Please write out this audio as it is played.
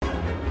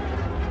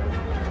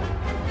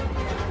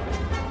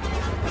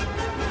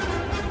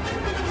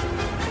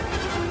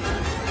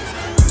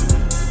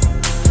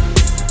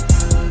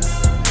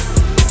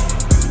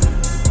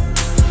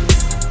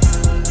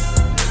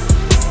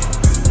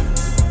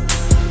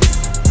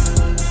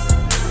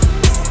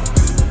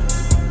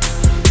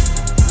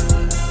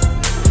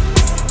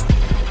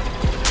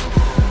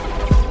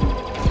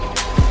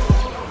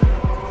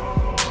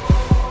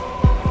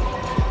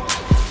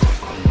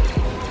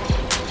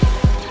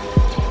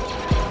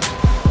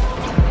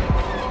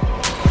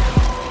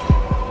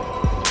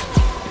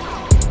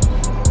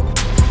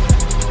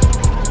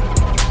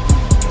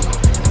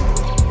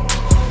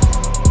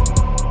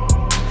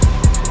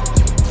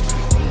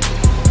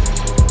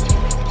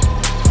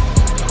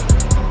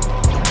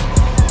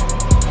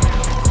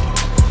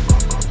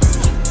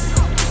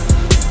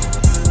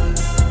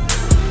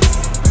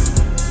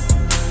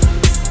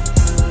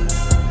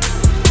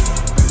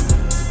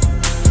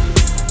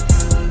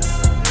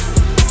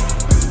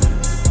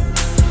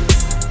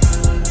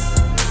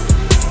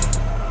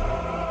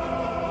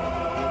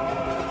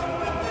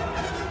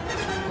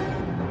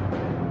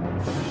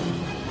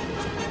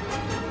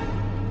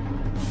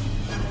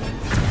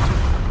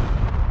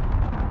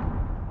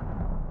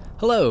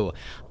Hello,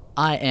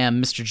 I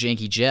am Mr.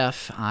 Janky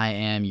Jeff. I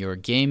am your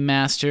game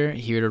master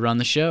here to run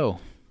the show.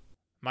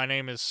 My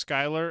name is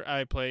Skylar.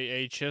 I play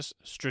a chess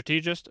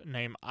strategist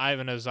named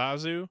Ivan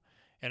Azazu,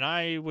 and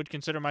I would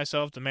consider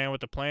myself the man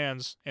with the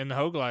plans in the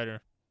Hoglider.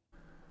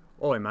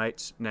 Oi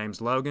mates, name's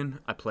Logan.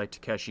 I play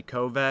Takeshi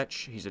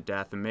Kovacs. He's a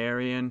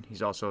Dathomirian.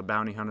 He's also a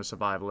bounty hunter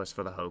survivalist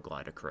for the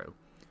Hoglider crew.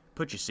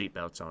 Put your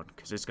seatbelts on,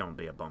 because it's going to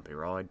be a bumpy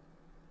ride.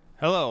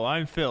 Hello,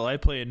 I'm Phil. I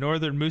play a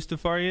Northern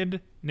Mustafarian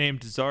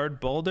named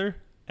Zard Boulder,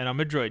 and I'm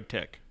a droid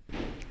tech.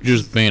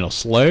 Just been a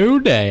slow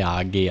day,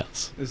 I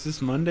guess. Is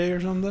this Monday or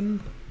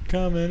something?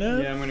 Coming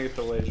up Yeah, I'm going to get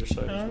the laser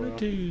sight as on well. a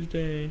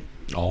Tuesday.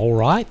 All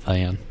right,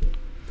 then.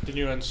 Did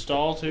you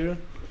install too?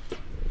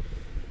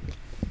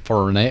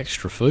 For an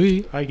extra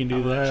fee, I can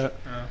do How much?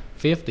 that.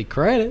 50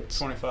 credits.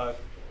 25.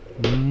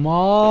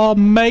 Ma,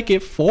 make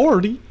it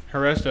 40.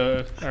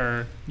 Haresta,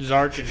 or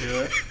Zard can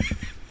do it.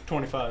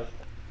 25.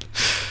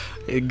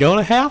 It's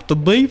gonna have to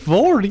be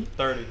 40.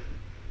 30.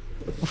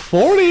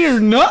 40 or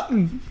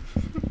nothing.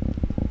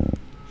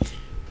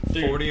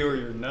 40 or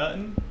you're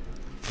nuttin'?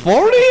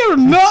 40 or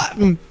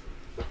nothing.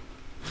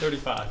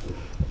 35.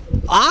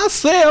 I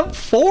said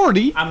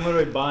 40 I'm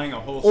literally buying a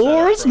whole setup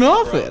or it's from you,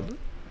 bro. nothing.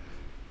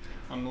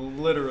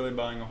 I'm literally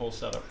buying a whole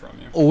setup from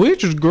you.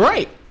 Which is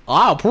great.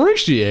 I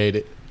appreciate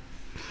it.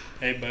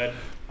 Hey, bud.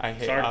 I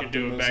hate Zard can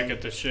do it back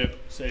at the ship.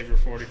 Save your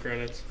 40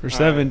 credits. For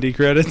 70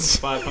 credits.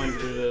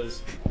 500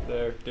 is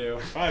their deal.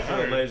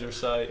 500? Laser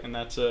sight, and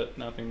that's it.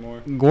 Nothing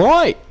more.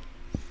 Great.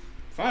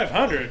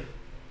 500?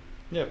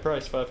 Yeah,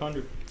 price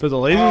 500. For the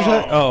laser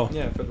set? Oh.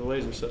 Yeah, for the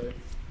laser sight.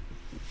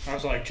 I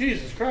was like,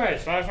 Jesus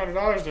Christ,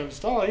 $500 to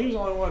install. He was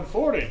only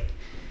 140.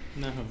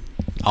 No.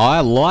 I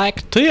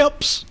like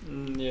tips.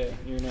 Yeah,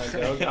 you're not.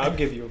 I'll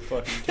give you a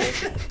fucking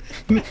tip.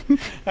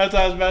 That's what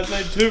I was about to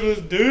say,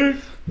 tipless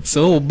dude.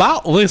 So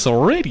about this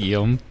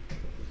iridium,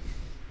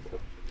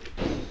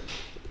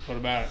 What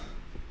about it?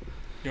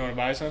 You want to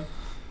buy some?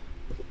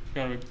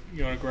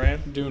 You want a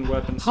grand? Doing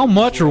weapons. how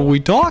much are we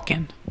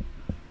talking?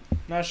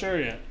 Not sure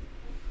yet.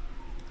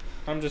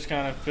 I'm just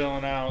kind of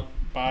filling out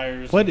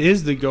buyers. What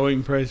is the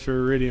going price for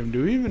iridium?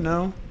 Do we even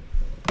know?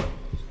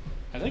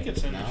 I think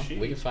it's in the sheet.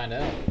 we can find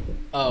out.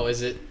 Oh,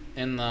 is it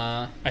in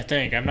the... I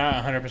think. I'm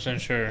not 100%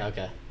 sure.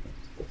 Okay.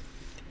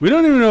 We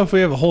don't even know if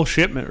we have a whole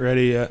shipment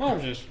ready yet. Well,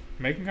 I'm just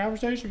making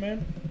conversation,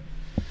 man.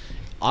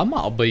 I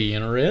might be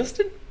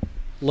interested.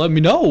 Let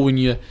me know when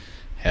you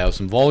have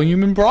some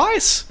volume and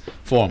price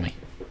for me.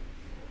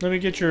 Let me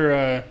get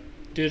your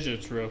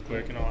digits real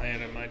quick, and I'll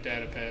hand it my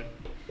data pad.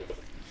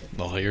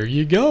 Well, here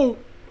you go.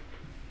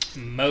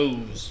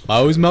 Moe's.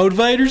 Always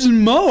motivators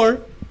and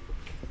more.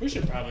 We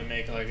should probably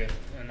make like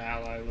an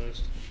ally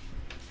list.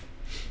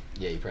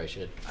 Yeah, you probably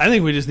should. I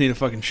think we just need a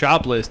fucking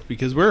shop list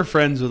because we're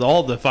friends with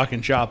all the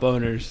fucking shop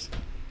owners.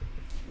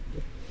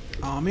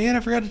 Oh man, I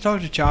forgot to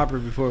talk to Chopper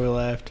before we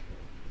left.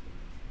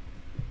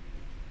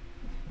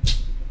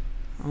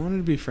 I wanted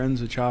to be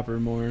friends with Chopper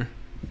more.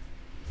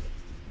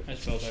 I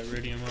spelled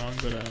iridium wrong,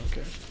 but I don't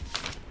care.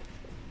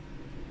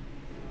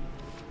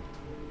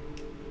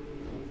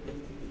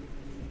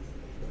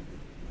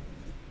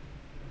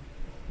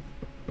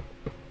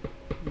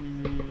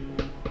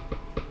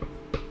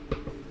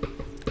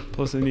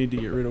 Plus, I need to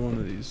get rid of one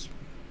of these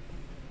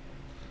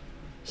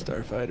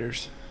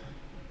starfighters.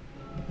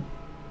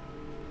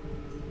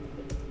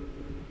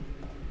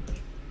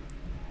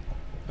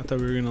 I thought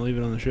we were gonna leave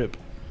it on the ship,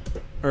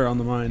 or on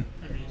the mine.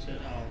 I mean, you said,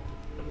 I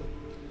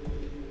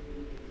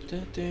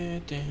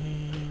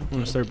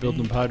want to start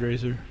building a pod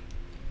racer.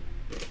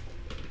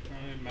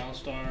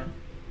 Malstar.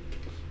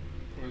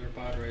 Or they're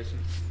pod racing.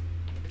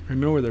 I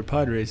know where they're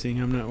pod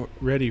racing. I'm not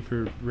ready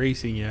for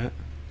racing yet.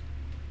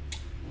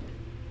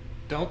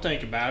 Don't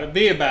think about it.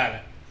 Be about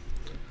it.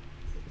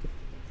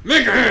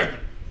 Make it happen.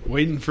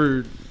 Waiting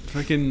for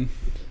fucking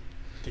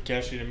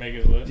Takeshi to make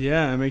his list.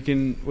 yeah,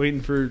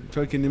 waiting for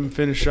fucking him to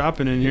finish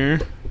shopping in here.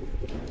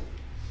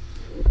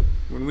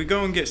 When we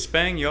go and get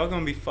Spang, y'all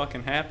gonna be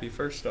fucking happy.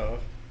 First off.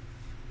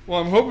 Well,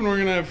 I'm hoping we're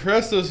gonna have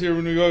Prestos here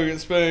when we go get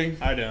Spang.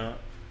 I don't.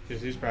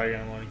 Because he's probably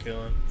going to want to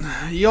kill him.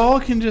 Y'all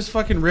can just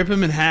fucking rip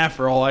him in half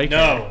for all I care.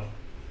 No.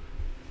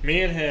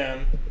 Me and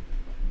him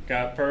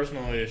got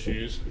personal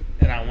issues,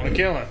 and I want to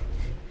kill him.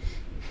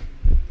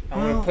 I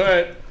want to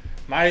put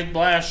my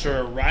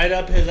blaster right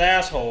up his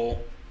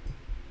asshole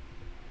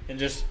and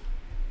just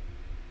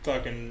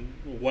fucking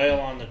wail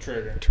on the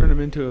trigger. Turn him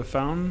into a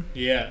fountain.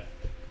 Yeah.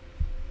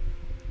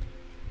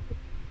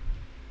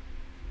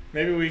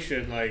 Maybe we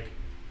should, like,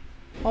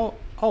 I'll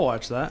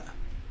watch that.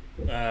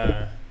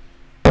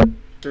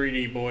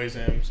 3D boys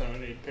him,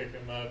 somebody pick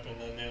him up, and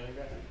then the other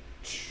guy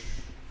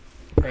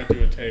right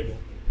through a table.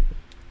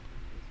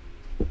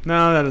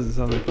 No, that doesn't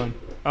sound like fun.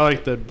 I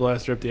like the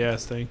blaster up the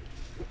ass thing.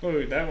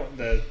 Ooh, that one,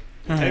 the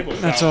Alright, table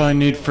that's shot all I was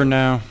need cool. for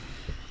now.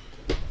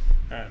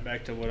 Alright,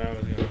 back to what I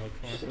was going to look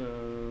for.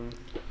 So,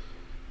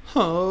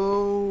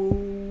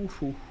 Oh.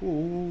 Ho,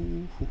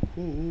 ho, ho,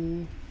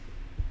 ho.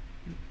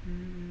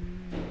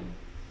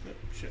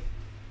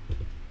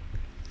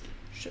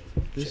 Shit.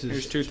 This here's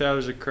is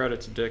 2,000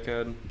 credits,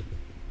 dickhead.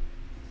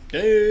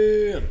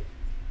 Damn.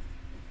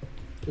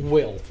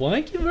 Well,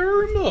 thank you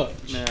very much.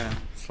 Yeah,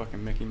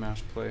 fucking Mickey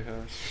Mouse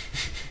Playhouse.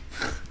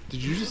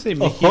 Did you just say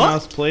Mickey Uh-huh.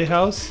 Mouse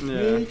Playhouse? Yeah,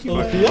 Mickey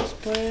fucking, Mouse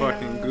Playhouse.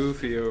 fucking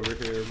goofy over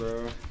here,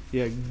 bro.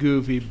 Yeah,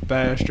 goofy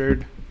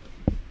bastard.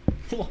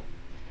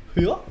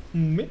 Yeah,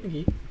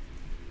 Mickey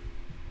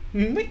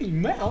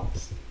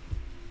Mouse.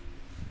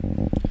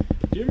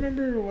 Do you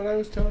remember what I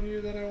was telling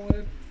you that I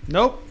wanted?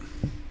 Nope.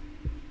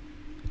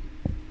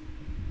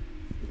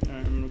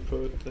 I'm gonna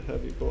put the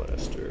heavy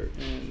blaster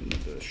in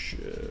the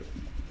ship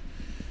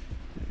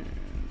and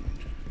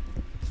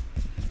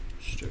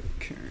start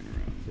carrying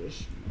around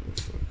this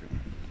motherfucker.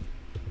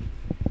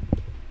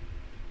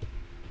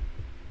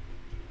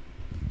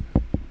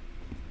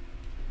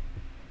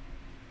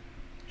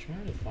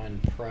 Trying to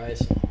find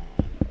price on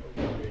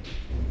a rig.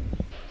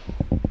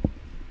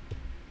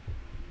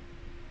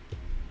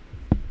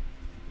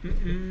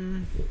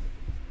 Mm-mm.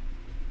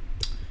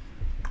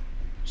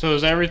 So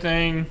is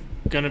everything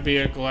gonna be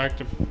at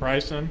Galactic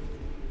price then?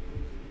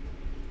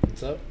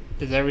 What's up?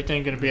 Is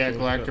everything gonna be at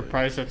Galactic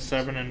price at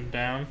 7 and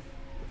down?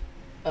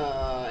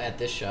 At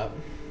this shop.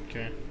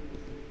 Okay.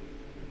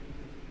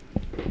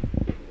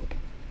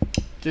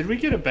 Did we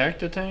get a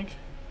Bacta tank?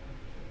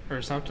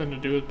 Or something to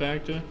do with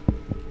Bacta?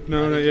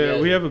 No, I no, think you yeah.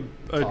 guys We have a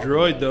talked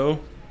droid, about it. though.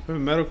 We have a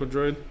medical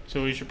droid.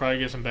 So we should probably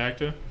get some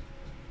Bacta?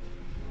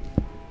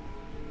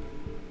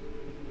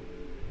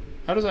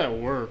 How does that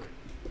work?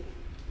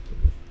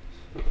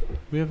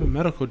 We have a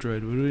medical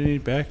droid. What do we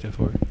need Bacta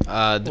for?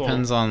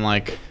 Depends on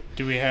like.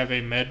 Do we have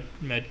a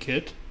med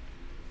kit?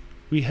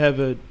 We have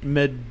a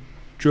med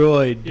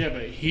droid. Yeah,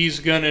 but he's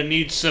gonna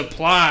need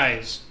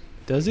supplies.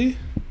 Does he?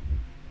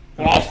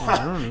 Well,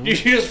 I don't know. you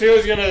just feel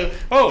he's gonna.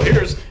 Oh,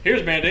 here's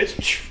band-aids.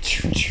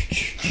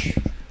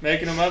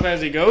 Making them up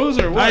as he goes,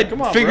 or what? I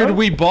Come on, figured bro.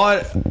 we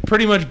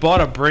pretty much bought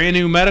a brand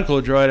new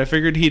medical droid. I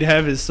figured he'd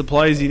have his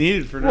supplies he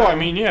needed for now. Well, I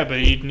mean, yeah, but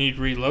he'd need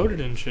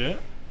reloaded and shit.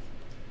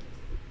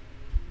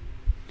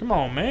 Come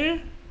on,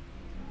 man.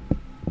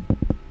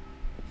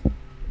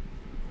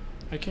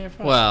 I can't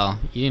find. Well,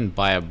 you didn't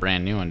buy a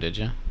brand new one, did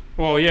you?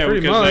 Well, yeah,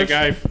 pretty because much.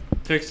 that guy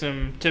fixed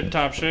him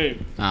tip-top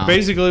shape. Oh.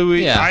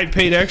 Basically, Yeah. I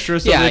paid extra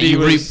so Yeah, that he you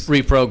was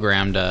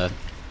reprogrammed.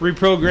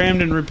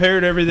 reprogrammed and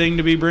repaired everything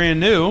to be brand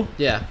new.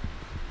 Yeah.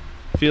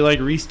 I feel like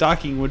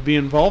restocking would be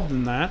involved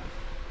in that.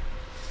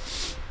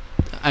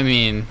 I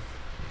mean,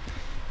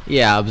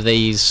 yeah, but they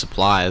use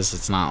supplies.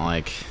 It's not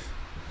like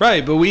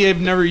Right, but we have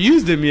never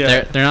used him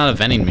yet. they're not a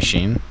vending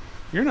machine.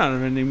 You're not a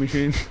vending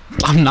machine.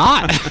 I'm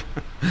not.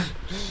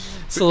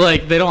 So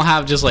like they don't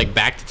have just like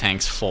Bacta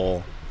tanks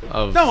full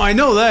of. No, I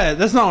know that.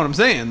 That's not what I'm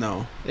saying,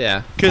 though.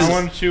 Yeah. Cause, I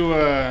want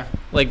to.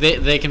 Like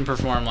they can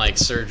perform like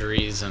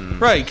surgeries and.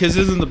 right, because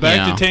isn't the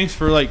Bacta Yeah. tanks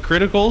for, like,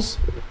 criticals?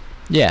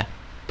 Yeah.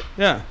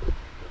 Yeah.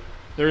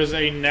 There is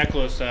a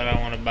necklace that I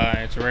want to buy.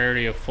 It's a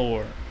rarity of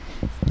 4.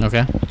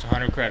 Okay. It's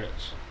 100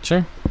 credits.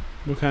 Sure.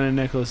 What kind of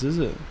necklace is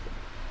it?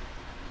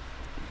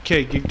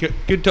 Okay,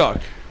 good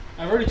talk.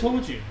 I've already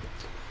told you.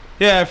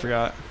 Yeah, I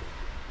forgot.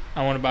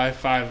 I want to buy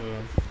 5 of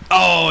them.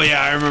 Oh,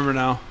 yeah, I remember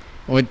now.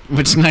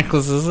 Which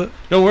necklace is it?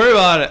 Don't worry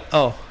about it.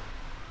 Oh.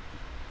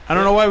 I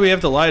don't know why we have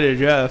to lie to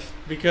Jeff.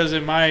 Because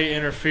it might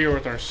interfere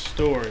with our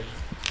story.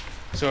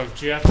 So if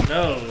Jeff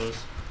knows,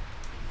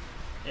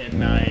 it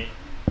might.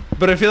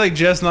 But I feel like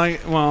Jeff's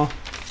not... Well,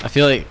 I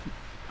feel like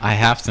I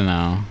have to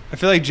know. I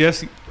feel like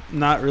Jeff's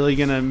not really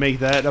going to make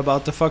that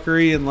about the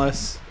fuckery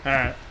unless...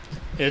 Alright.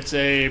 It's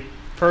a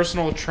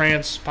personal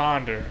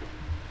transponder.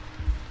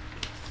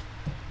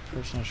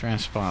 Personal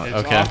transponder.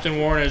 It's Okay. often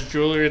worn as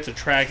jewelry. It's a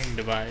tracking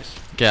device.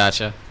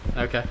 Gotcha.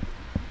 Okay.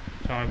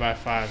 So I want to buy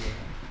 5 of them.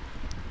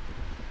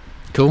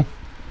 Cool.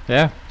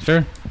 Yeah.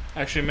 Sure.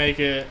 Actually make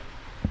it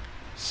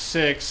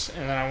 6,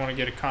 and then I want to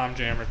get a comm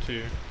jammer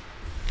too.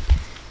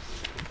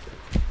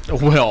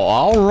 Well,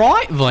 all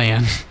right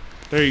then.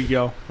 There you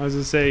go. I was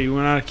going to say, you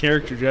went out of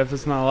character, Jeff.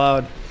 It's not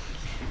allowed.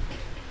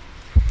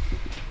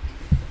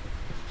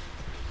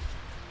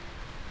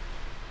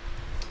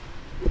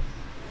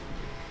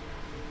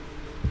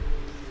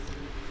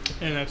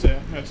 And that's it.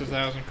 That's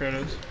 1,000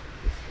 credits.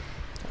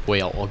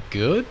 Well, a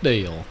good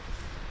deal.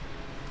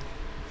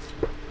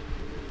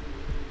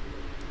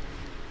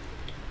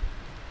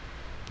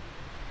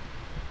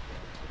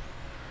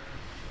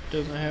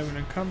 Doesn't have an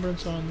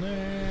encumbrance on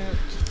that.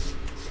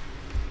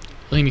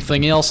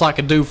 Anything else I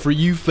could do for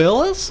you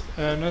fellas?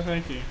 No,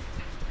 thank you.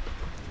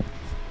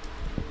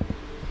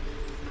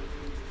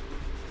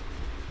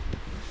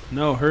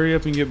 No, hurry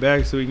up and get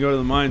back so we can go to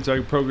the mine so I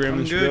can program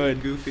I'm this good,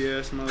 droid. goofy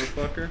ass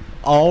motherfucker.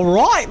 All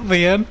right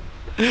then.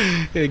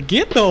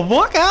 Get the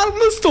fuck out of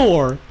the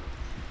store.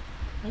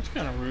 That's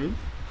kind of rude.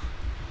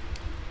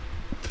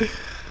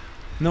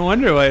 No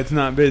wonder why it's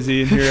not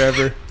busy in here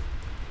ever.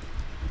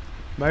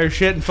 Buy your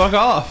shit and fuck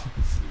off.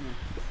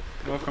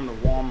 Welcome to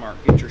Walmart.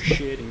 Get your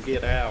shit and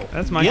get out.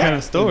 That's my kind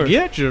of store.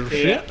 Get your Yeah.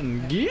 shit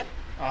and get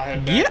I'll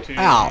head back get to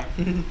out.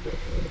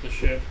 the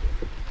ship.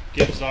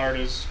 Get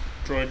Zarda's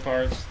droid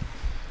parts.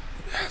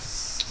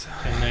 Yes.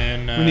 And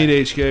then We need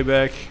HK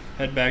back.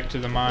 head back to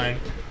the mine.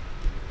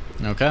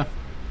 Okay.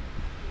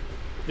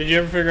 Did you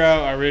ever figure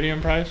out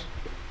Iridium price?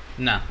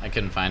 No, I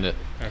couldn't find it.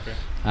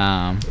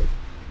 Okay.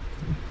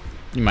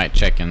 You might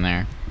check in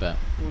there, but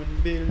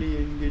 $1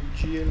 billion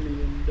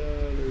gajillion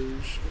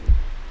dollars.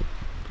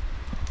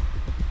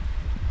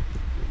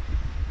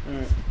 All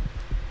right.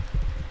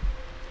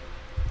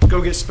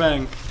 Go get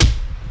Spang.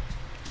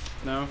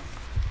 No.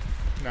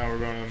 Now we're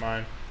going to the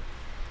mine.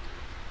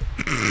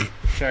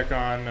 Check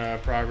on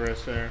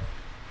progress there.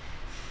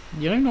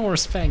 you don't even know where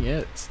Spang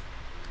is.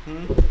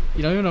 Hmm?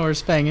 You don't even know where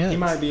Spang is. He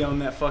might be on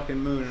that fucking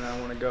moon, and I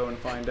want to go and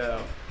find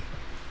out.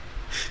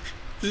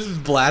 This is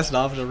blasting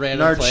off to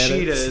random Narshida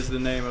planets. is the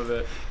name of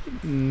it.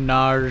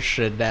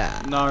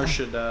 Narshida.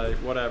 Narshida,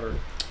 whatever.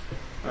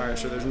 All right,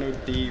 so there's no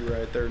D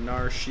right there.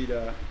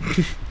 Narshida.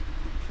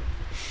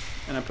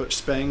 And I put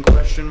Spang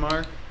question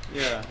mark.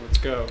 Yeah, let's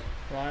go.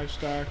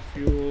 Livestock,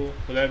 fuel.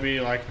 Would that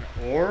be like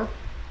an ore?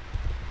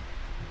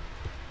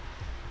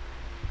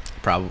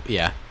 Probably,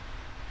 yeah.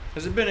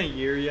 Has it been a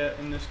year yet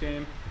in this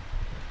game?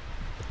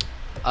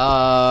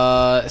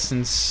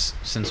 Since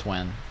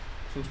when?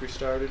 Since we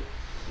started?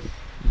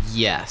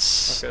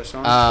 Yes. Okay, so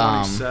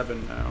I'm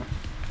 27 now.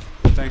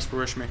 Thanks for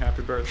wishing me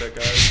happy birthday,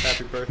 guys.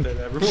 Happy birthday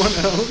to everyone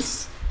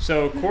else.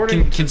 So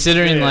according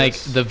Considering to like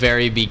this, the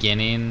very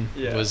beginning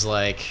Yeah. was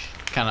like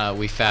kind of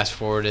we fast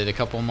forwarded a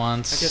couple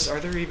months. I guess, are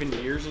there even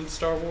years in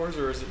Star Wars,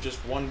 or is it just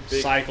one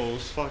big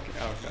cycles. fucking...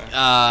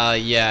 Okay.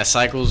 Yeah,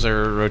 cycles or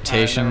Alright, never mind.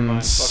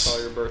 rotations. Fuck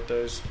all your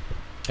birthdays.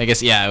 I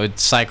guess yeah, it would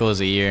cycle as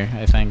a year.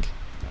 I think.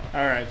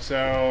 All right,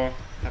 so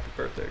Happy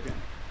birthday again.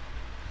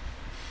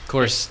 Of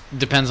course,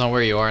 depends on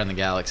where you are in the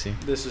galaxy.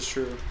 This is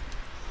true.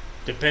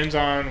 depends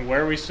on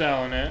where we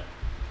selling it,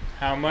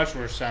 how much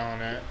we're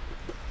selling it,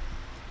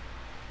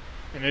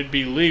 and it'd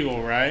be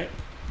legal, right?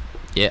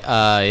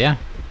 Yeah. Yeah.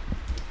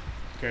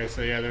 Okay,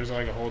 so yeah, there's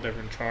like a whole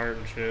different chart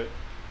and shit.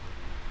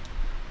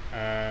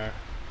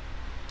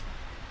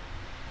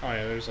 Oh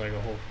yeah, there's like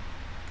a whole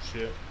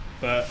shit.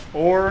 But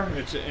or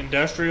it's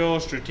industrial,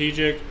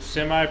 strategic,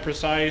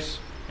 semi-precise,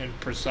 and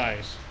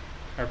precise.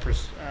 Or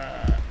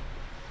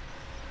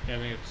yeah, I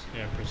think it's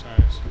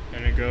precise.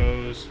 And it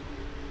goes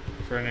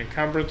for an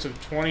encumbrance of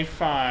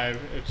 25.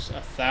 It's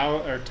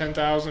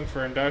 10,000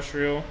 for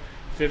industrial,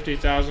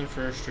 50,000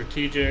 for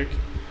strategic,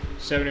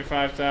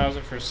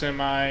 75,000 for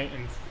semi,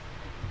 and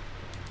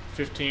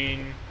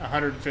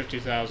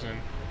 150,000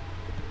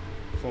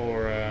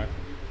 for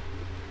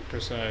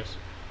precise.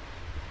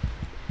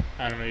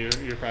 I don't know. You're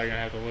probably gonna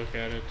have to look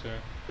at it.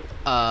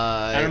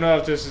 I don't know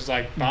if this is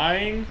like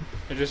buying.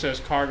 It just says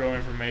cargo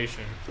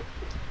information.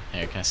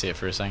 Here, can I see it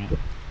for a second?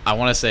 I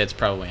want to say it's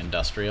probably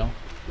industrial.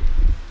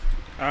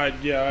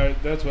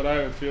 That's what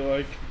I would feel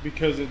like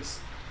because it's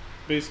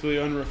basically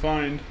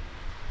unrefined.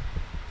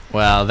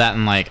 Well, that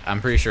and like I'm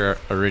pretty sure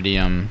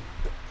iridium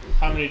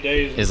How many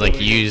days is until like we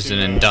get used to, in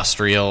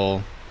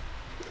industrial.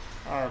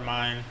 our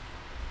mine?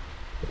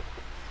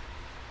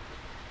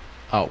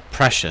 Oh,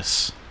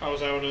 precious. Oh,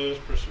 is that what it is?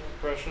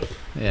 Precious.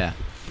 Yeah.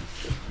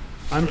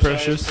 I'm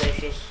Precise,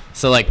 precious.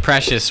 So like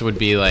precious would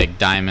be like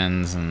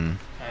diamonds and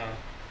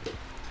Oh.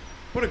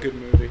 What a good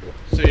movie.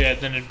 So yeah,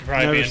 then it'd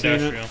probably Never be seen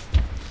it. industrial.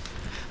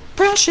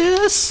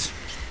 precious.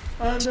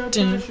 Under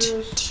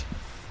precious.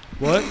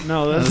 What?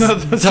 No, that's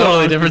That's not the a totally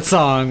song. different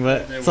song,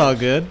 but It it's all was.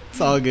 good.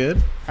 It's all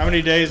good. How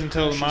many days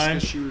until the Precious mine?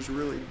 'cause she was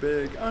really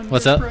big.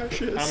 What's up?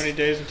 Precious. How many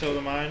days until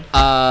the mine?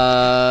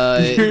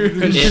 You're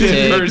a It shit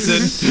takes,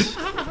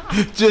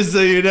 person. Just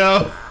so you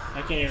know.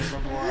 I can't even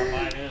remember where our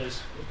mine is.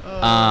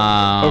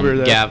 Over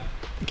there.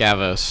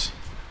 Gavos.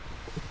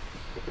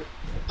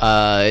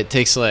 It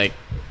takes like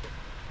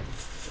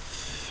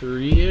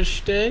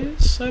 3-ish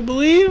days, I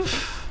believe.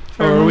 if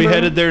I Or are we remember.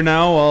 headed there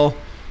now while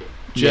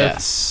Jeff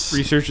Yes.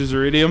 researches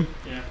iridium?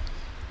 Yeah.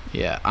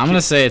 Yeah, I'm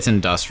gonna say it's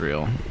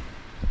industrial.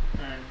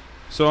 Alright.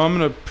 So I'm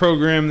going to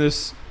program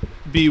this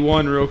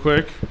B1 real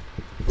quick.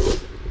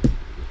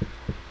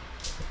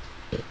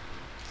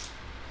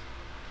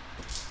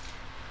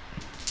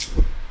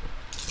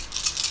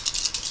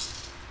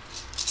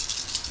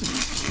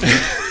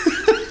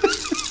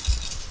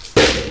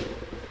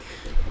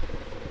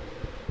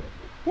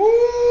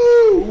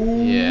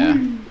 Yeah.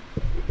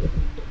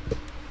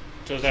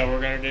 So is that what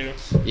we're gonna do?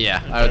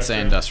 Yeah, I would say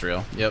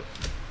industrial. Yep.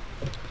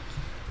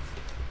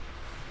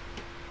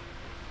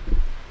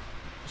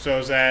 So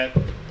is that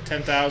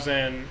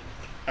 10,000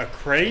 a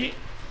crate?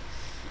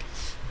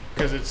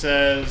 Because it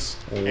says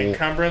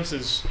encumbrance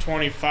is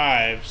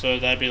 25, so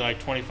that'd be like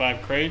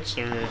 25 crates,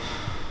 or you're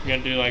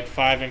gonna do like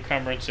 5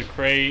 encumbrance a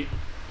crate?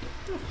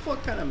 What the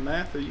fuck kind of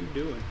math are you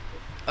doing?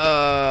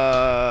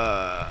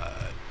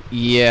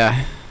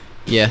 Yeah.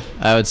 Yeah,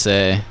 I would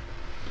say.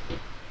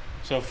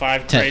 So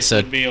 5 Ten- crates so-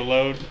 would be a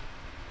load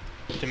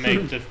to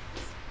make the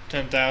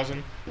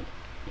 10,000.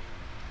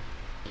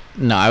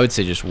 No, I would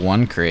say just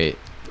one crate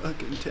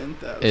Fucking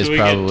 10,000. is So we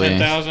probably. get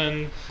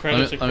 10,000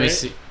 credits a let me crate.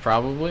 see.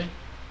 Probably.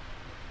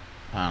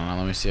 I don't know.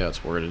 Let me see how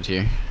it's worded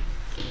here.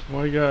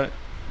 Well, you got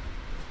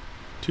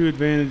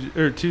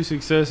 2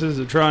 successes,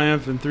 a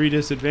triumph, and 3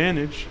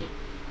 disadvantage.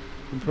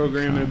 And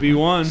programming a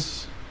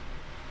B1.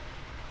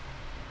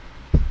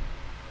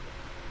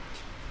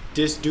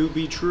 This do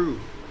be true.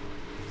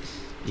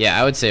 Yeah,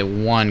 I would say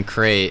one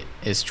crate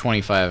is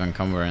 25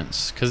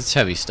 encumbrance because it's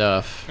heavy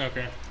stuff.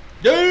 Okay.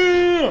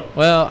 Yeah.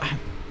 Well,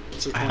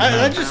 So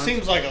That just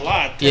seems like a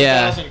lot.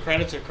 10,000 Yeah.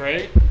 credits a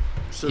crate.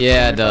 So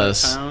Yeah, it 25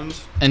 does.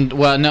 Pounds. and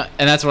well, no,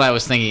 and that's what I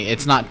was thinking.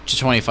 It's not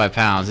just 25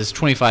 pounds. It's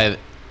 25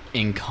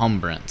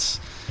 encumbrance.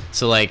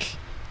 So like,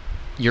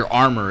 your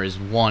armor is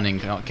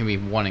can be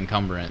one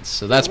encumbrance.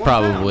 So that's One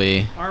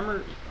probably.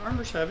 pound.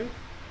 Armor's heavy.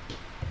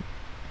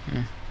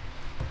 Yeah.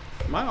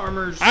 My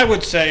armor's. I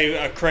would say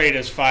a crate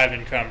is 5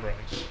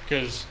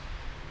 encumbrance,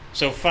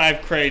 so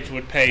 5 crates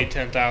would pay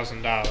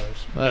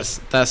 $10,000.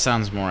 That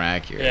sounds more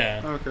accurate.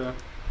 Yeah, Okay.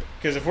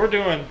 because if we're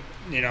doing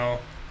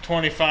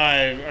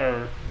 25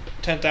 or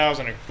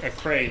 10,000 a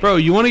crate. Bro,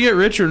 you want to get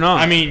rich or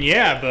not? I mean,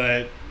 yeah,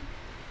 but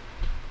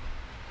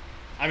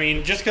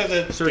just because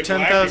it's So the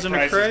 10,000 a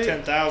galactic price crate? is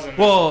 10,000.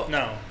 Well,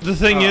 no, the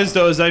thing is,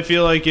 though, is I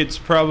feel like it's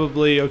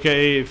probably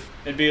okay if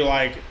it'd be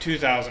like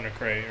 2,000 a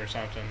crate or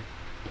something.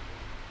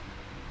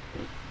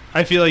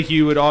 I feel like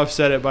you would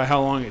offset it by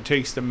how long it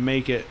takes to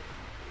make it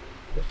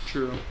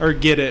True. or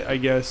get it, I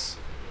guess.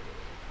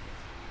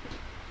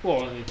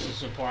 Well, it's a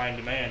supply and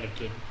demand. If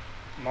the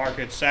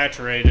market's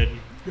saturated,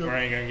 we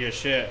ain't gonna get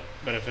shit.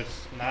 But if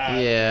it's not,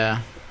 Yeah.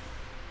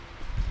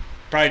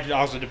 probably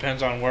also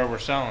depends on where we're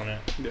selling it.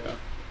 Yeah.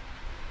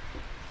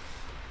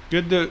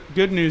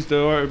 Good news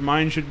though, our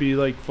mine should be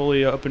like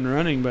fully up and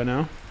running by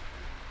now.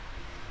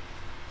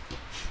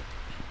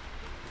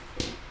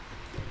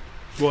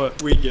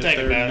 What? We get Think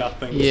there, about it.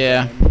 nothing.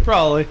 Yeah.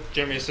 Probably.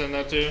 Jimmy, send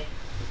that to you.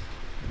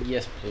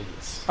 Yes,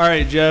 please. All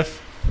right,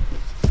 Jeff.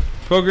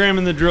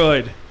 Programming the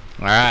droid.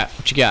 All right,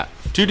 what you got?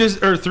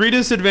 3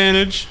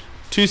 disadvantage,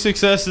 2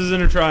 successes,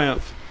 and a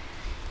triumph.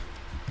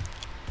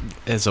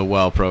 It's a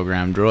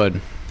well-programmed droid.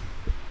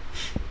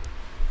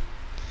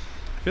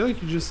 I feel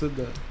like you just said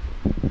that.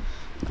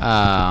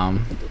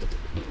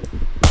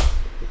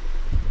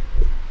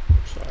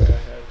 Sorry, I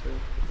had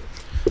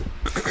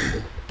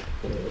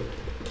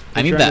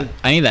to.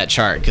 I need that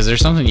chart because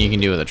there's something you can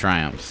do with a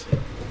triumph.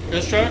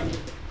 This truck?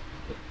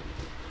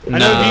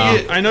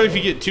 I know if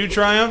you get 2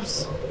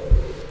 triumphs.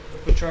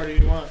 What chart do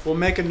you want? We'll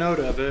make a note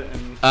of it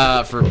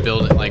and. For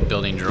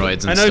building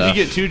droids and I know stuff. if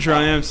you get 2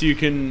 triumphs,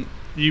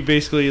 you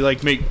basically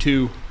like make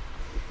 2.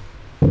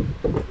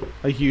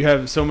 Like you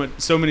have so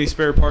many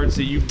spare parts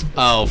that you.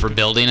 Oh, for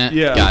building it?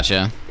 Yeah.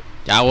 Gotcha.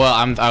 Yeah, well,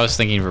 I was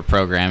thinking for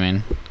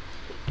programming.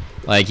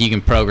 Like, you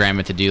can program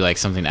it to do, like,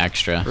 something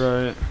extra.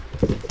 Right.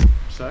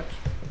 Sex?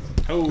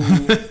 Oh,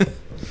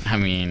 I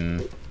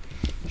mean,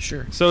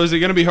 sure. So is it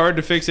gonna be hard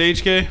to fix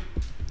HK?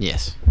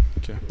 Yes.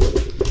 Okay.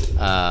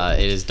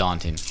 It is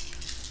daunting.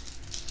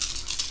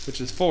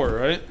 Which is 4,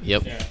 right?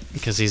 Yep. yeah.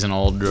 Because he's an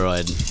old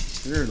droid.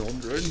 You're an old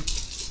droid.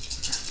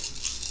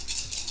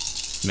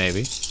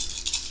 Maybe.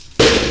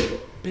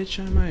 Bitch,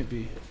 I might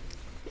be.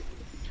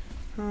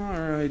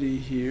 Alrighty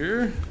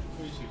here.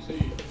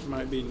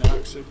 Might be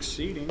not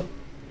succeeding.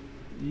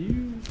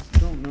 You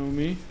don't know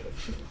me.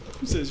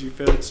 Who says you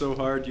failed so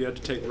hard you had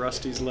to take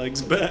Rusty's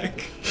legs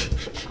back?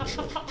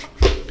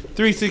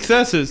 3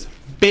 successes,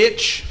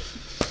 bitch.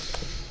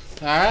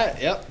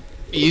 Alright, yep.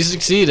 You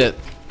succeed at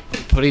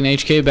putting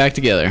HK back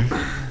together.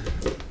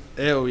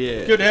 Hell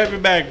yeah. Good to have you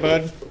back,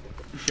 bud.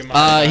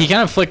 He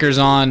kind of flickers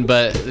on,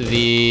 but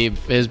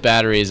his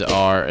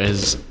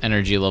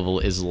energy level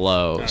is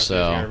low, Okay, so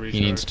gotta he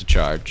recharge. needs to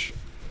charge.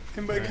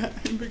 Anybody got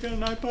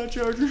an iPod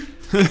charger?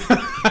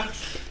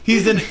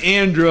 He's an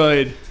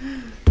android.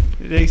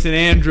 It takes an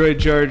android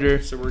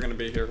charger. So we're gonna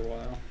be here a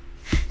while.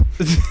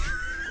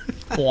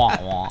 Wah,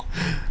 wah.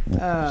 So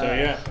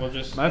yeah, we'll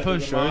just. My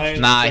phone's charged.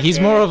 Nah, he's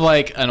more of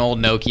like an old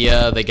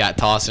Nokia that got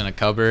tossed in a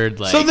cupboard.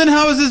 Like, So then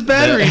how is his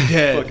battery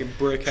dead? Fucking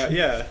brick house.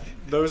 Yeah,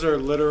 those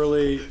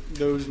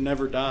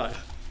never die.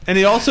 And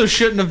he also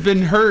shouldn't have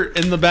been hurt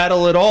in the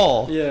battle at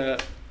all. Yeah,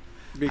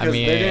 because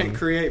mean- they didn't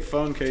create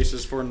phone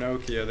cases for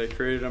Nokia. They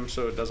created them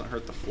so it doesn't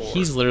hurt the floor.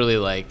 he's literally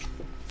like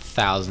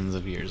thousands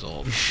of years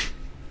old.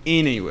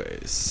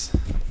 Anyways.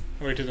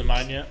 Are we to the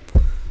mine yet?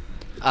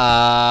 Well,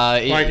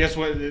 I guess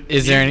what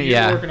is there any- You're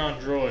yeah. working on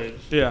droids.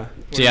 Yeah. What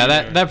So are yeah, you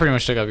that doing? that pretty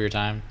much took up your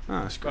time.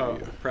 Ah, screw Oh,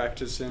 you.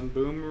 practicing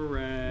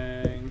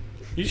boomerang.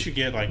 You should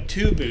get like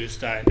 2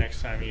 boost die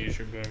next time you use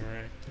your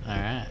boomerang. All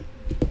right.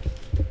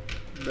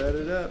 Bet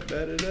it up,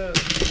 bet it up.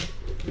 Hey,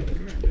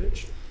 come here,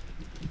 bitch.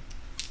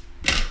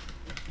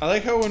 I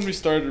like how when we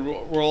started,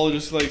 we're all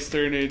just like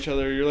staring at each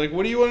other. You're like,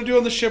 what do you want to do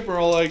on the ship? We're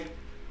all like,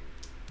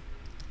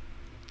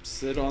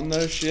 sit on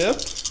the ship.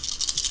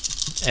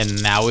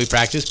 And now we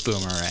practice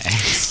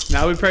boomerangs.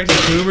 Now we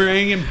practice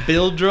boomerang and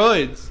build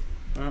droids.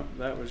 Oh,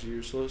 that was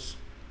useless.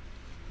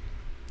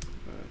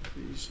 But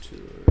these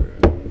two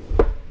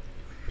are.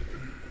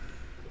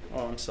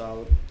 Oh, I'm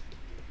solid.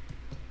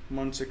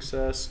 1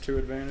 success, 2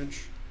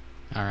 advantage.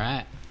 All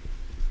right.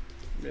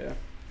 Yeah.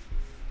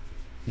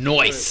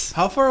 Nice.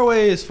 How far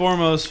away is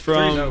Foremost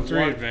from? 3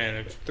 one-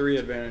 advantage. 3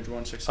 advantage,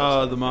 1 success. Oh, I the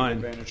don't think mine.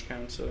 Advantage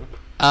counts, so.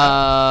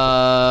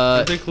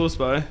 Are they close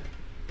by?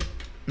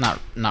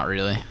 Not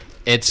really.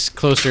 It's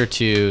closer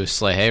to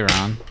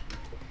Slaheyron.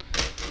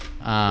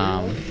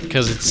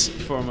 Because it's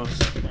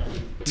Foremost.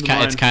 It's The kind,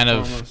 mine, it's kind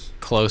of almost.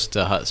 close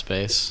to hut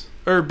space.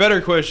 Or better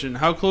question,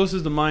 how close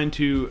is the mine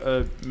to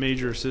a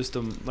major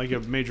system, like a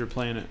major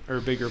planet or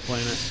a bigger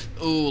planet?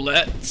 Ooh,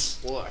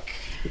 let's look.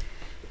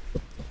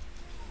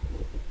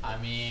 I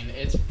mean,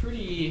 it's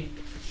pretty.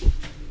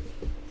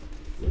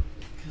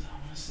 Because I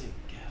want to say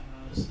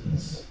Gavos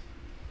is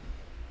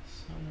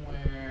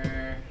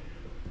somewhere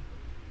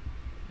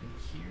in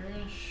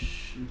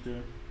here-ish.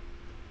 Okay.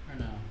 Or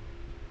no?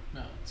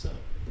 No, it's up.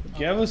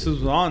 Gavos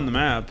is on the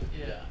map.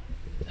 Yeah.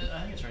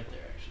 I think it's right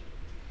there, actually.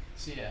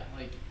 So, yeah,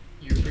 like,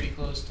 you're pretty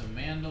close to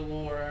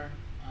Mandalore.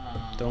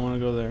 Don't want to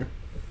go there.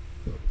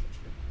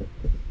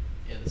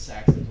 Yeah, the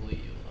Saxons will eat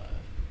you alive.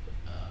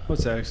 What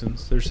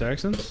Saxons? There's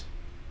Saxons?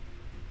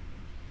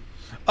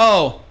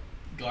 Oh,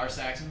 Gar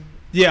Saxon?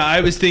 yeah,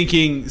 I was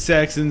thinking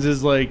Saxons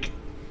is like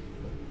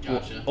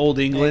Gotcha. Old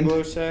England.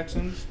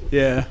 Anglo-Saxons?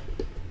 Yeah.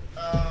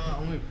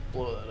 Let me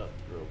blow that up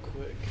real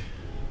quick.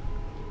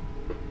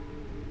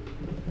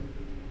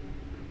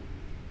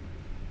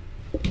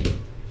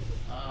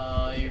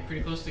 You're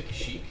pretty close to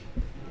Kashyyyk.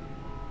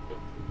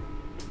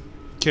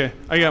 Okay,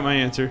 I got my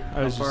answer. I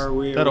How was far just, are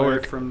we that'll away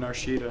work. from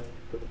Narshida?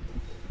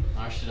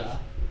 Nar Shaddaa.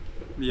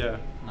 Yeah.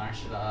 Nar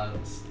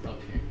Shaddaa is up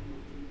here.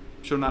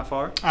 So not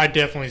far? I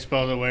definitely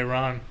spelled it way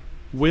wrong.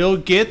 We'll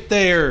get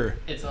there.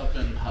 It's up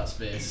in hut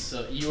space,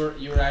 so you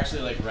were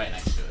actually like right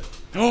next to it.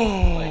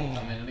 Oh, Like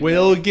a minute ago.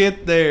 we'll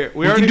get there.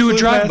 We already can do a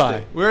flew past drive-by.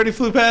 it. We already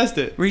flew past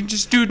it. We can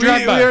just do a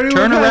drive-by. we already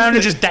Turn went past around and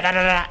it. just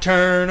da-da-da-da.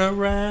 Turn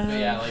around. But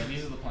yeah, like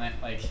these are the plant.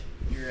 Like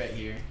you're right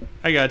here.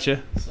 I got you.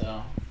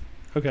 So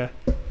Okay.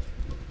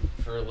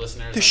 for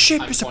listeners, The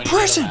ship is a pointing at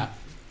prison. map.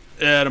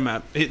 At a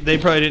map. They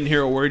probably didn't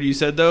hear a word you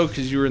said though,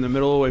 because you were in the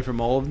middle, away from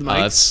all of the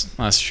mics.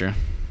 That's true.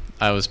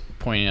 I was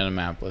pointing at a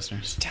map,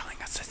 listeners. Telling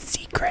us a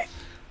secret.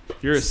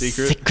 You're a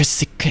secret.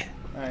 Secret.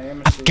 I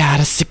am I've got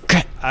a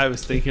secret. I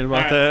was thinking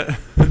about Alright.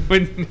 that.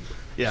 When,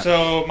 yeah.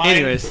 So, mine,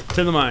 Anyways,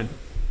 to the mine.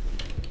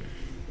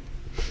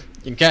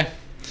 Okay.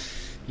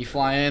 You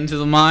fly into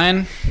the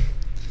mine.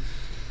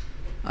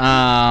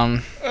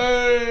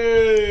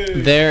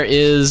 There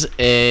is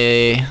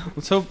a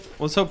Let's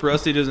hope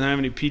Rusty doesn't have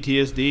any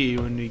PTSD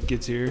when he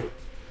gets here.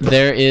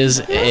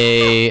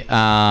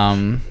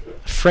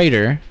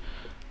 freighter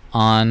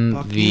on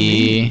Fuck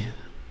the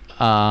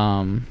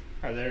are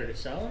they already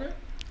selling it?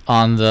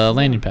 on the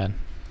landing pad.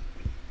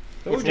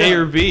 Which A one?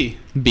 or B?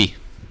 B.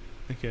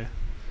 Okay.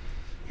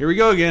 Here we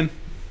go again.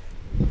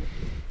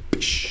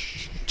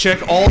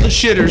 Check all the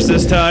shitters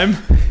this time.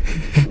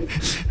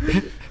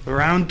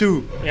 Round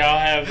two. Yeah,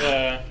 I'll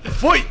have.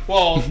 Fight!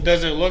 Well,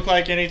 does it look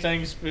like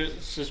anything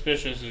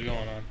suspicious is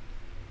going on?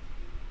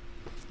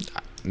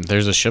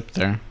 There's a ship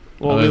there.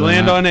 Well, Other we than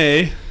land that- on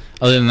A.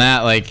 Other than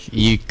that, like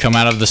you come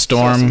out of the That's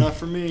storm, enough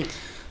for me.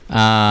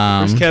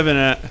 Where's Kevin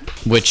at?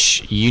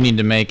 which you need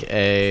to make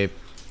a.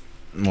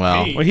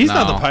 Well, Me? Well, he's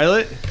not no. the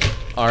pilot.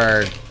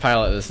 Our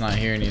pilot that's not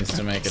here needs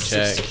to make a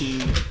check.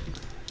 16.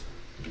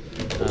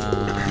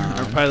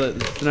 Our pilot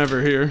that's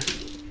never here.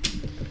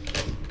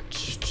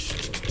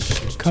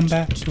 Come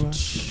back to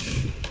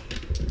us.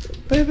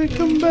 Baby,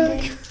 come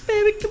back.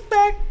 Baby, come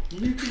back.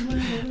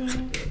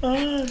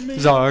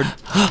 Zard.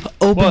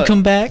 Open, What?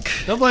 come back.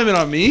 Don't blame it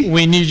on me.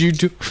 We need you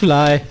to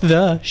fly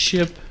the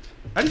ship.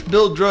 I just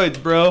build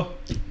droids, bro.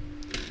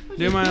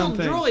 Do my own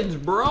thing. Droids,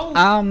 bro.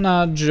 I'm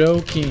not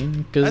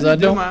joking, because I I just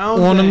do don't my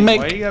own want to thing. make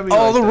Why you gotta be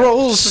all like the that?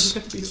 rolls.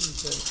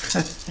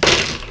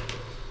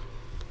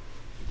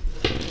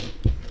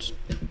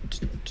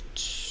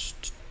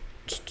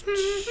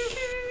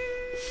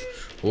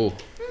 Ooh,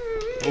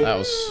 that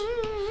was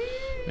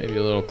maybe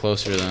a little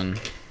closer than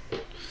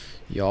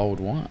y'all would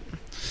want.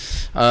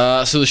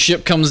 So the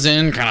ship comes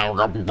in, kind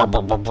of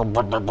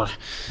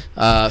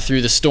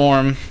through the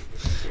storm,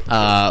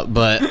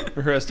 but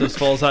Restos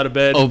falls out of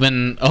bed.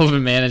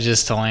 Oben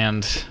manages to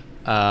land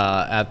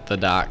at the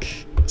dock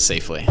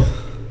safely.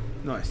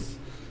 Nice.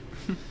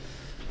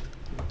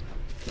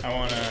 I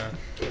want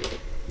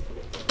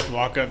to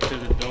walk up to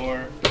the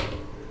door.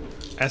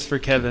 As for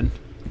Kevin.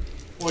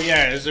 Well,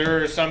 yeah, is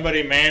there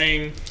somebody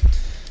manning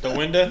the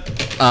window?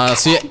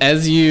 So yeah,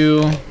 as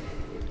you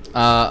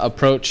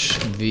approach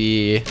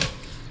the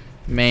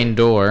main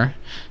door,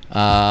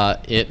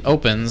 it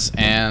opens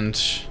and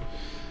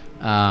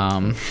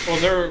Well,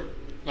 there,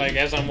 like,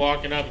 as I'm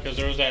walking up, because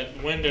there was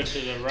that window to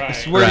the right.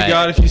 Swear Right. to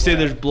God, if you say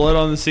there's blood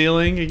on the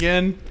ceiling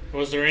again,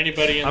 Was there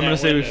anybody in I'm that gonna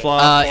say we window?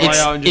 fly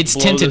out and just it's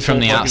blow tinted this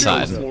from whole the fucking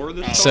outside.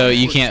 building up. so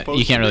you can't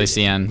really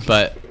see in,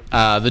 but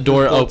the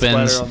door Blood splatter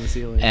opens on the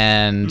ceiling.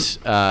 and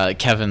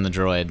Kevin the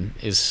droid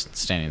is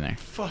standing there.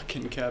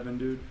 Fucking Kevin,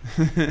 dude.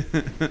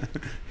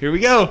 Here we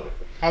go.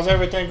 How's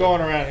everything going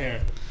around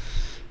here?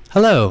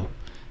 Hello,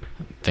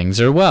 things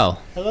are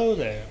well. Hello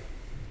there.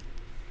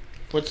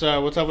 What's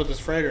up with this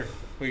freighter?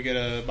 We get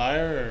a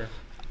buyer,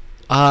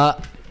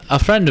 A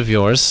friend of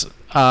yours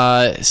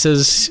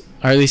says,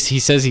 or at least he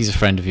says he's a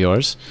friend of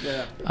yours.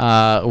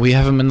 Yeah. We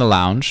have him in the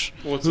lounge.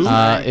 What's his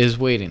name? Is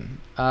waiting.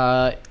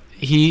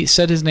 He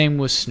said his name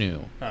was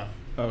Snoo. or?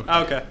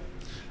 Oh. Okay.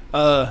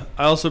 I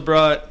also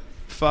brought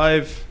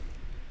 5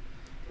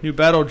 new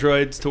battle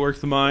droids to work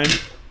the mine.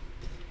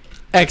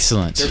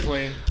 Excellent. They're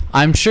clean.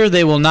 I'm sure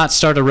they will not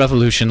start a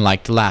revolution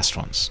like the last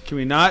ones. Can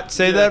we not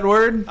say that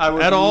word I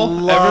would at all?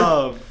 Ever?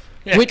 love.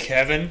 Yeah, Which-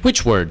 Kevin.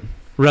 Which word?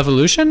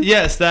 Revolution?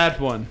 Yes, that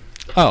one.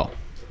 Oh,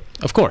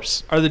 of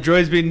course. Are the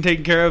droids being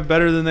taken care of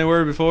better than they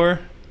were before?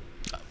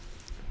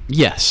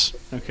 Yes.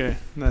 Okay.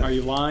 Are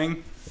you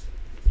lying?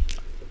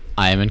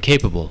 I am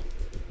incapable.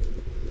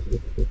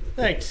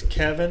 Thanks,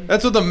 Kevin.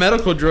 That's what the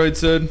medical droid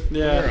said.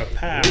 You're a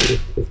pal.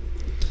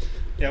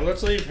 Yeah,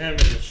 let's leave him in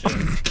the ship.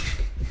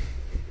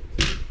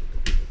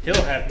 He'll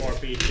have more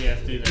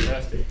PTSD than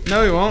Rusty.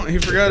 No, he won't. He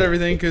forgot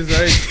everything because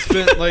I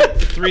spent like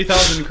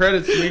 3,000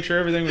 credits to make sure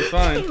everything was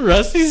fine.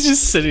 Rusty's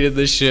just sitting in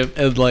the ship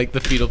in like the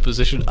fetal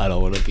position. I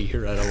don't want to be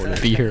here. I don't want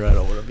to be here. I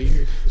don't want to be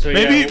here. So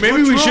Maybe yeah,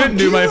 maybe we shouldn't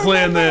do my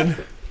plan then.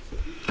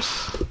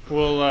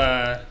 we'll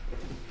My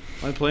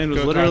plan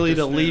was Go literally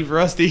talk to to leave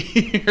Rusty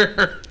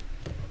here.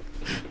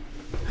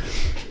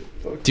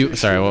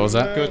 Sorry, what was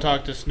that? go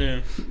talk to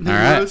Snoo. All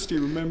right. Rusty,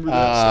 remember that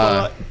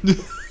Uh,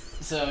 spot?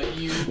 So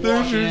you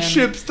There's your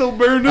ship still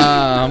burning.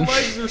 Um, The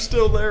legs are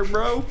still there,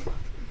 bro.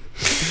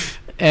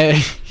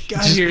 Got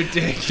Got here,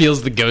 Dick.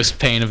 Feels the ghost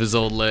pain of his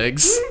old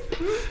legs.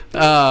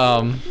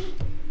 Well,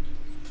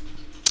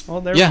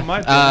 there was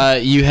my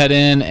plan. You head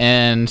in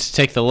and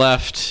take the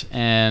left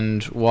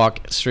and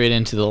walk straight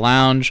into the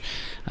lounge.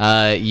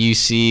 You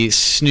see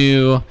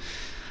Snoo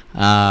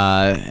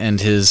and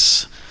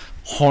his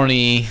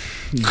horny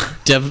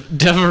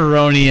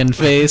Deveronian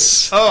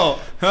face.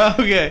 Oh,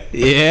 okay.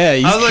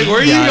 Yeah. I was like,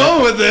 where are you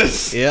going with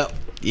this? Yep.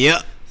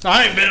 Yep.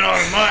 I ain't been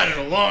on mine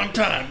in a long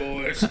time,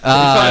 boys.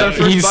 Find our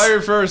first He's, buyer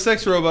for our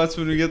sex robots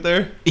when we get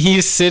there.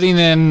 he's sitting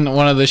in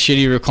one of the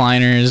shitty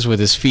recliners with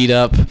his feet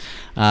up,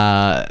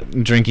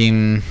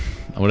 drinking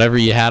whatever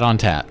you had on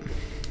tap.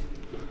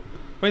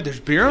 Wait, there's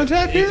beer on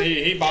tap here?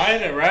 He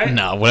buying it, right?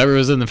 No, whatever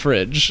was in the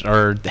fridge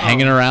or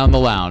hanging around the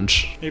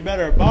lounge. He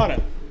better have bought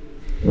it.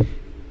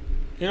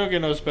 You don't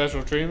get no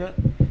special treatment.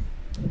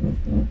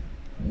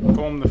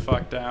 Calm the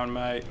fuck down,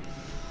 mate.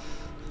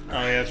 Oh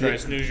yeah, that's right.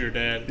 Snooze your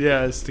dad.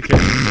 Yeah, it's the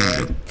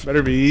kitchen.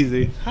 Better be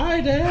easy. Hi,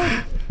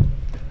 Dad.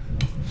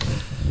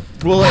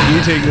 We'll let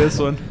you take this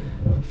one.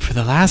 For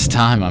the last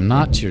time, I'm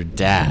not your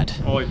dad.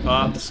 Oi,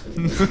 pops.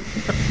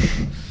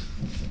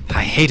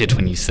 I hate it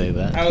when you say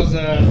that.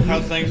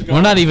 How's things going?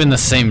 We're not even the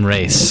same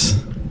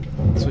race.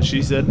 That's what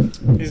she said.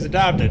 He's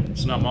adopted.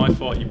 It's not my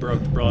fault you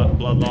broke the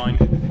bloodline.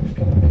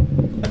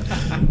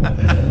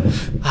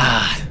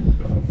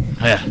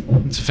 Yeah,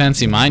 it's a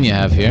fancy mine you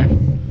have here.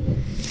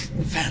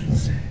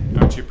 Fancy.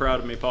 Aren't you proud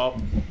of me, Pop?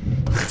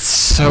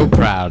 So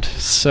proud.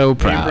 So You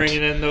proud.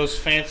 bringing in those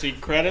fancy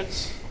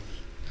credits?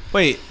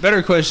 Wait,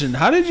 better question.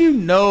 How did you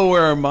know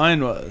where our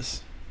mine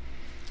was?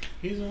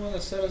 He's the one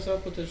that set us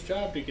up with this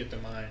job to get the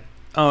mine.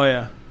 Oh,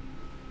 yeah.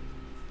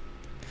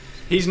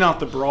 He's not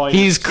the brightest.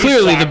 He's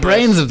clearly the Cyrus.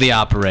 brains of the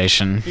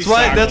operation.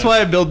 That's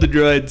why I build the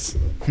droids.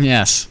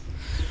 Yes.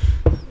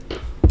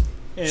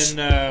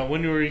 And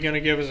when were you going to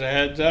give us a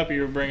heads up?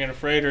 You were bringing a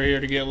freighter here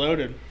to get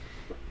loaded.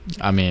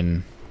 I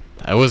mean,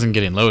 I wasn't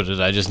getting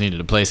loaded. I just needed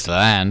a place to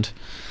land.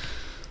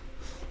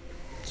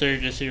 So you're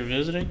just here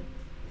visiting?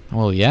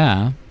 Well,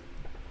 yeah.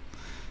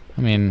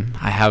 I mean,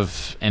 I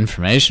have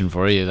information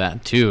for you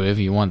that too, if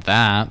you want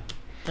that.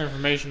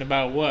 Information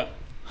about what?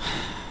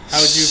 How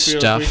would you feel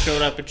Stuff. if we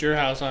showed up at your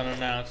house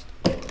unannounced?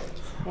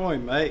 Oi,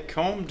 mate,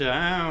 calm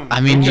down. I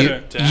mean,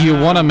 you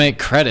Calm want to make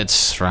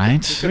credits,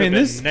 right? I mean,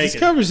 been this naked.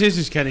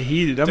 conversation's kind of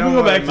heated. I'm Don't going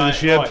to go worry, back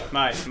to the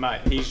mate. ship. Oi,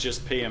 mate, he's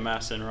just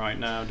PMSing right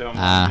now. Don't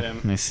mind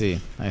him. I see.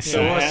 I see.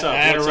 So what's up? I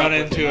had What's to run up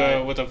with into you,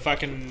 mate? with a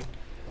fucking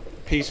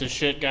piece of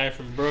shit guy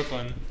from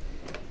Brooklyn.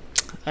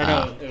 I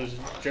know it was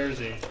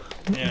Jersey.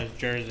 Yeah, it's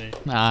Jersey.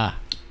 I'm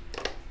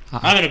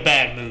in a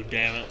bad mood,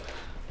 damn it.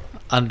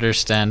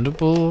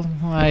 Understandable,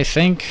 I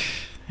think.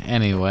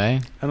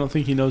 Anyway. I don't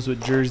think he knows what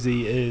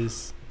Jersey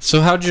is.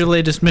 So how'd your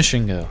latest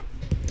mission go?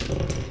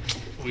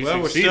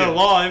 Well, we're still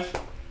alive.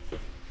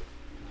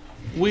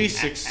 We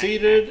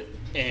succeeded,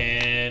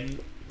 and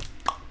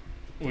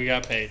we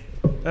got paid.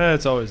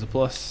 That's always a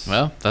plus.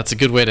 Well, that's a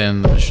good way to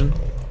end the mission.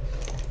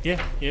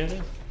 Yeah, it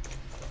is.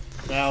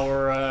 Now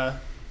we're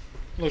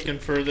looking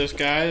for this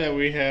guy that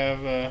we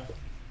have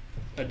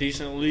a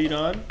decent lead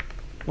on.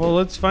 Well,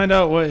 let's find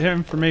out what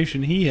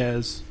information he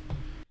has.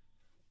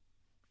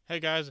 Hey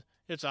guys,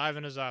 it's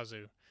Ivan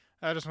Azazu.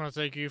 I just want to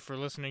thank you for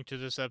listening to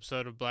this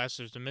episode of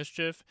Blasters of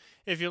Mischief.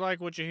 If you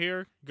like what you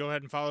hear, go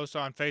ahead and follow us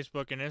on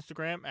Facebook and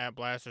Instagram at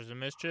Blasters of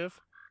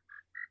Mischief.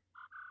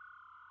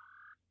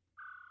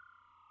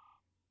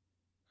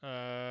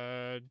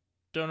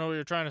 Don't know what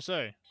you're trying to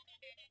say.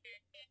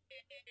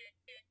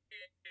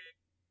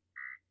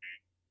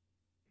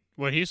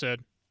 What he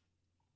said.